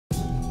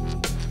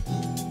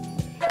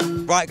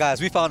Right,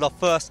 guys, we found our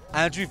first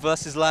Andrew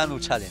versus Lionel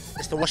challenge.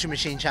 It's the washing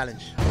machine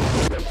challenge.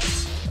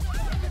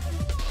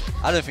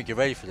 I don't think you're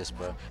ready for this,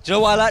 bro. Do you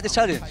know why I like this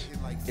challenge?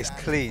 It's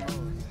clean.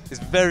 It's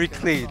very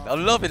clean.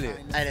 I'm loving it.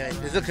 Anyway,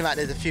 it's looking like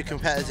there's a few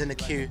competitors in the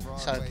queue.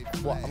 So,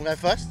 what? I'm going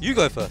first? You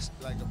go first.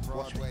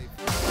 Watch me.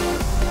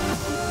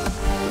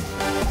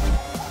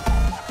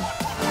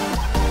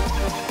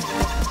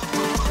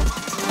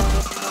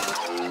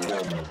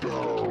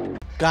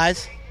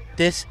 Guys,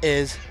 this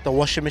is the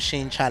washing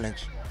machine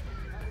challenge.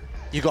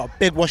 You got a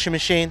big washing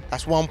machine,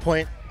 that's 1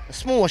 point. A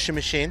small washing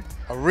machine,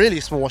 a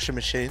really small washing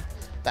machine,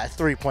 that's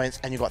 3 points.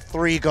 And you got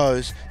 3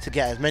 goes to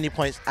get as many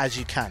points as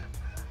you can.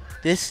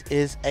 This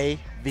is a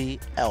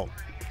VL.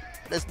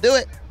 Let's do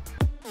it.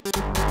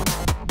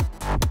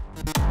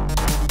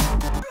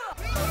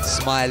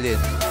 Smiling.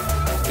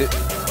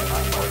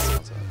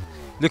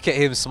 Look at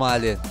him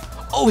smiling.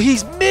 Oh,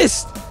 he's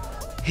missed.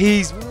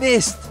 He's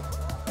missed.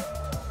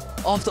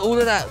 After all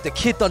of that, the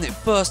kid done it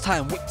first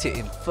time, whipped it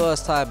in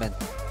first time, and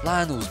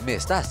Lionel's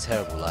missed. That's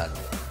terrible, Lionel.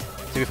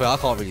 To be fair, I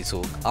can't really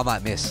talk. I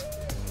might miss.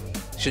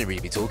 Shouldn't really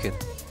be talking.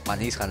 My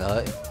knee's kind of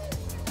hurting.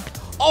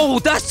 Oh,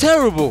 that's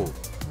terrible.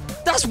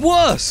 That's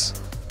worse.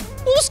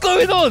 What's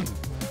going on?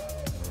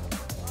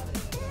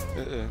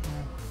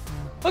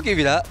 I'll give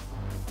you that.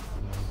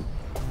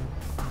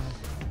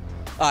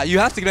 You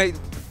have to make...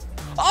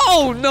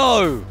 Oh,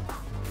 no.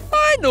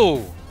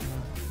 Lionel.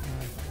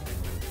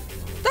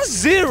 That's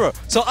 0.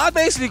 So I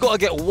basically got to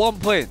get 1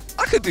 point.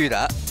 I could do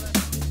that.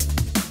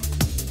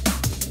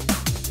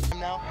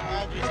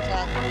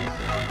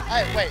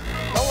 Hey, wait.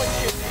 No one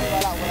should do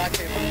that when I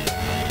came on.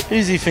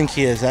 Who's he think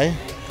he is, eh?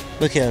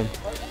 Look at him.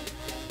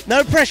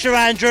 No pressure,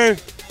 Andrew.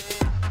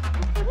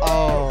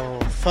 Oh,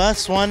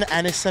 first one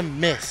and it's a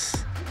miss.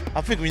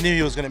 I think we knew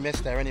he was going to miss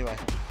there anyway.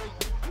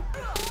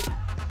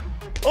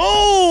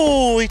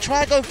 Oh, he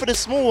tried to go for the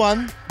small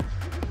one.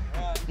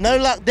 No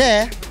luck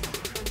there.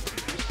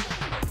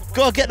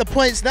 Gotta get the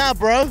points now,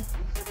 bro.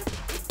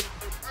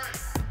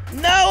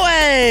 No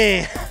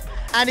way!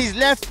 And he's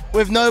left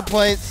with no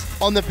points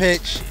on the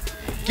pitch.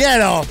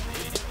 Get off.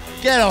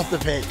 Get off the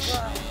pitch.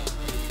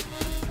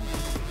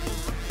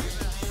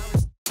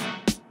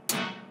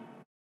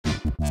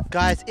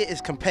 Guys, it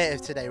is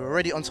competitive today. We're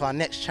already on to our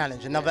next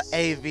challenge, another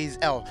A vs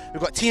L. We've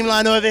got Team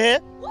Lionel over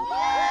here.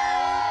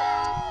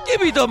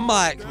 Give me the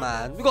mic,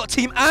 man. We've got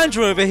Team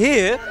Andrew over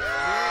here.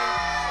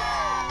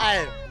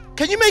 Hey,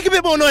 can you make a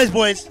bit more noise,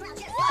 boys?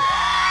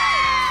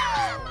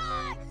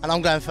 And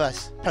I'm going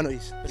first.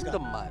 Penalties. Let's go. The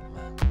mic, man.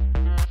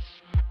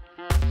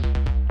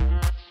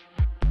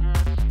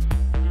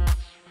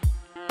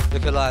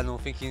 Look at Lionel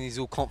thinking he's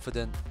all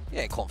confident. He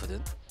ain't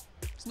confident.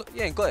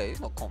 He ain't got it. He's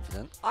not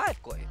confident.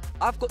 I've got it.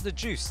 I've got the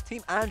juice.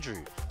 Team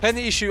Andrew.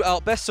 Penalty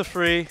shootout, best of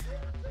 3.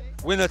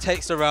 Winner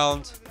takes the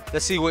round.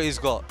 Let's see what he's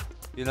got.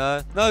 You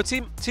know? No,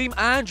 Team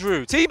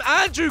Andrew. Team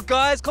Andrew,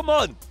 guys. Come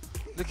on.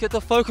 Look at the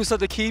focus of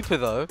the keeper,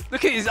 though.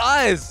 Look at his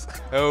eyes.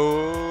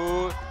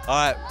 Oh. All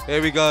right.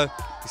 Here we go.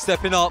 He's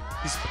stepping up.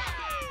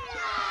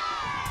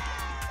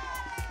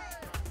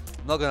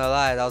 I'm not going to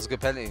lie. That was a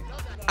good penalty.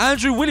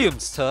 Andrew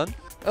Williams' turn.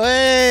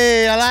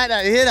 Hey, I like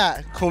that. You hear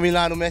that? Call me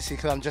Lionel Messi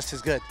because I'm just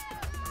as good.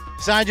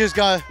 So Andrews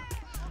go,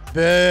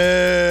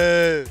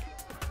 boo,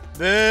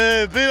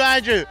 boo, boo,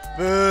 Andrew,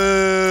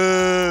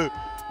 boo,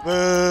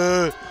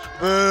 boo,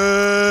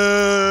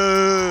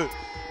 boo,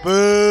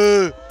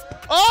 boo.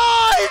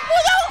 Oh, he's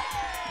put out.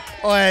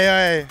 Oi,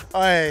 oi,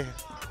 oi.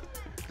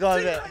 Go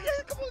on, yeah,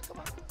 come on.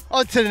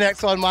 On to the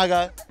next one, my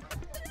guy.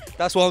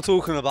 That's what I'm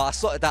talking about. I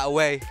slotted that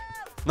away.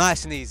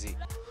 Nice and easy.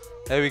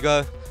 There we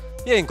go.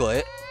 He ain't got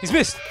it. He's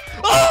missed.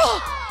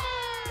 Oh!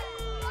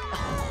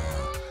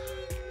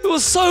 It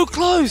was so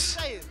close.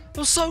 It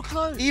was so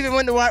close. He even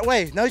went the right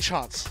way. No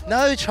chance.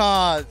 No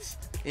chance.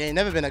 He ain't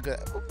never been a good.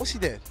 What's he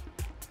doing?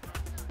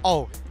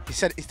 Oh, he's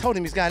told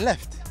him he's going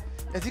left.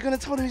 Is he gonna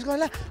tell him he's going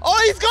left?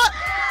 Oh, he's got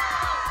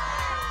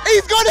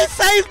it,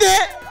 saved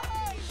it.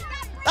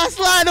 That's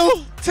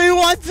Lionel.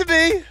 2-1 to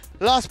me.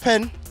 Last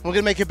pen. We're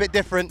gonna make it a bit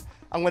different.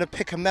 I'm gonna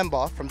pick a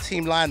member from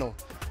Team Lionel.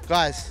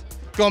 Guys,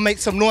 you gotta make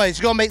some noise.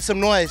 You gotta make some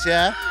noise,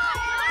 yeah?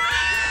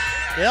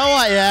 You know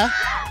what, yeah?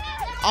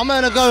 I'm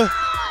gonna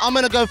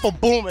go for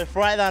Bournemouth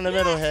right down the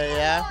middle here,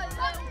 yeah?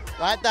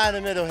 Right down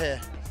the middle here,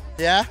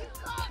 yeah?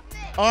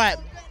 All right,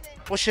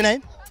 what's your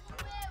name?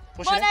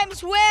 My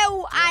name's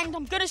Will, and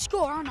I'm gonna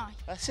score, aren't I?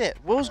 That's it.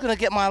 Will's gonna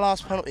get my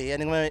last penalty,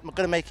 and I'm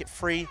gonna make it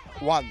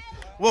 3-1.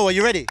 Will, are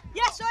you ready?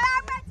 Yes, I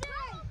am ready.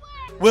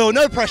 Will,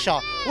 no pressure.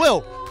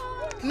 Will,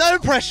 no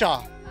pressure.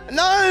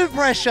 No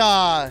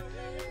pressure.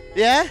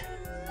 Yeah?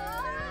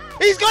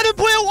 He's gonna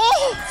put it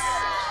off.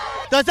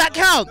 Does that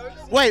count?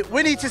 Wait,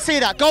 we need to see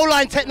that. Goal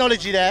line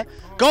technology there.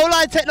 Goal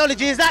line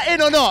technology, is that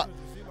in or not?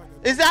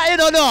 Is that in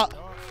or not?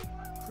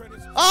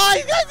 Oh,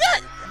 he does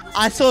it!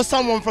 I saw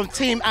someone from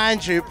Team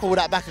Andrew pull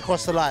that back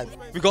across the line.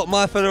 We got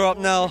my fella up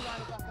now.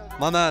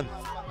 My man,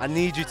 I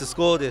need you to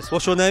score this.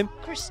 What's your name?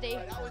 Christy.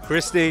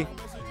 Christy.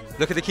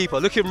 Look at the keeper.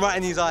 Look him right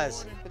in his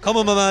eyes. Come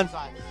on, my man.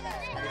 And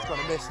he's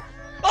gonna miss.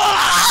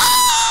 Oh!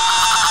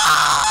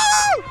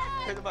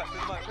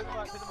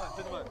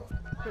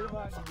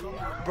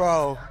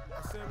 Bro,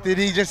 did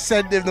he just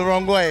send him the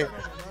wrong way?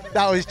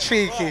 That was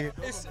cheeky.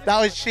 That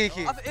was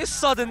cheeky. It's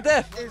sudden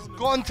death. It's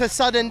gone to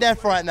sudden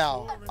death right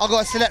now. I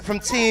got a select from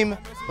Team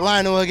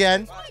Lionel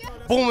again.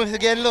 Bournemouth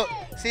again. Look,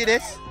 see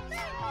this?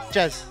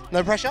 Jez,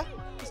 no pressure?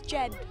 It's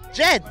Jed.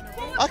 Jed.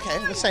 Okay,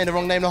 I was saying the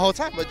wrong name the whole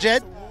time, but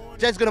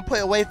Jed's gonna put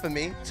it away for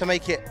me to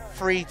make it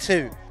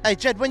 3-2. Hey,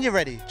 Jed, when you're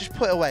ready, just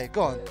put it away.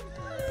 Go on.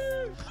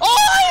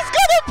 Oh, he's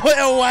gonna put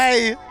it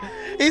away.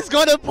 He's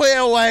gonna put it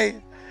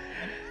away.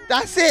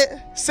 That's it.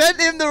 Sent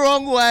him the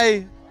wrong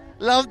way.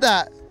 Love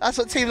that. That's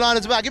what Team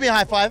Lionel's about. Give me a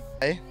high five.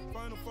 Hey.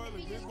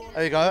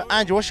 There you go.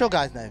 Andrew, what's your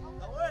guy's name?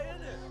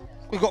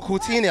 We've got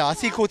Coutinho. I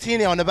see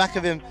Coutinho on the back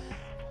of him.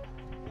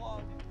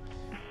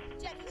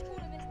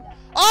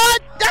 Oh,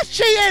 that's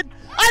cheating!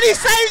 And he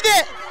saved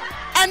it!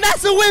 And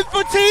that's a win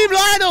for Team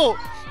Lionel!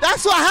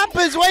 That's what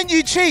happens when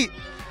you cheat.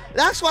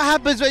 That's what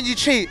happens when you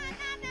cheat.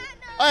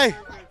 Hey,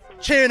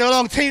 cheering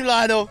along Team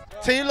Lionel.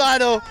 Team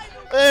Lionel.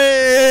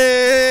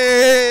 Hey!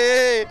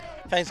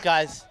 Thanks,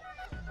 guys.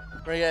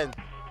 Bring it in.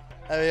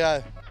 There we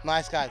go.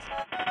 Nice, guys.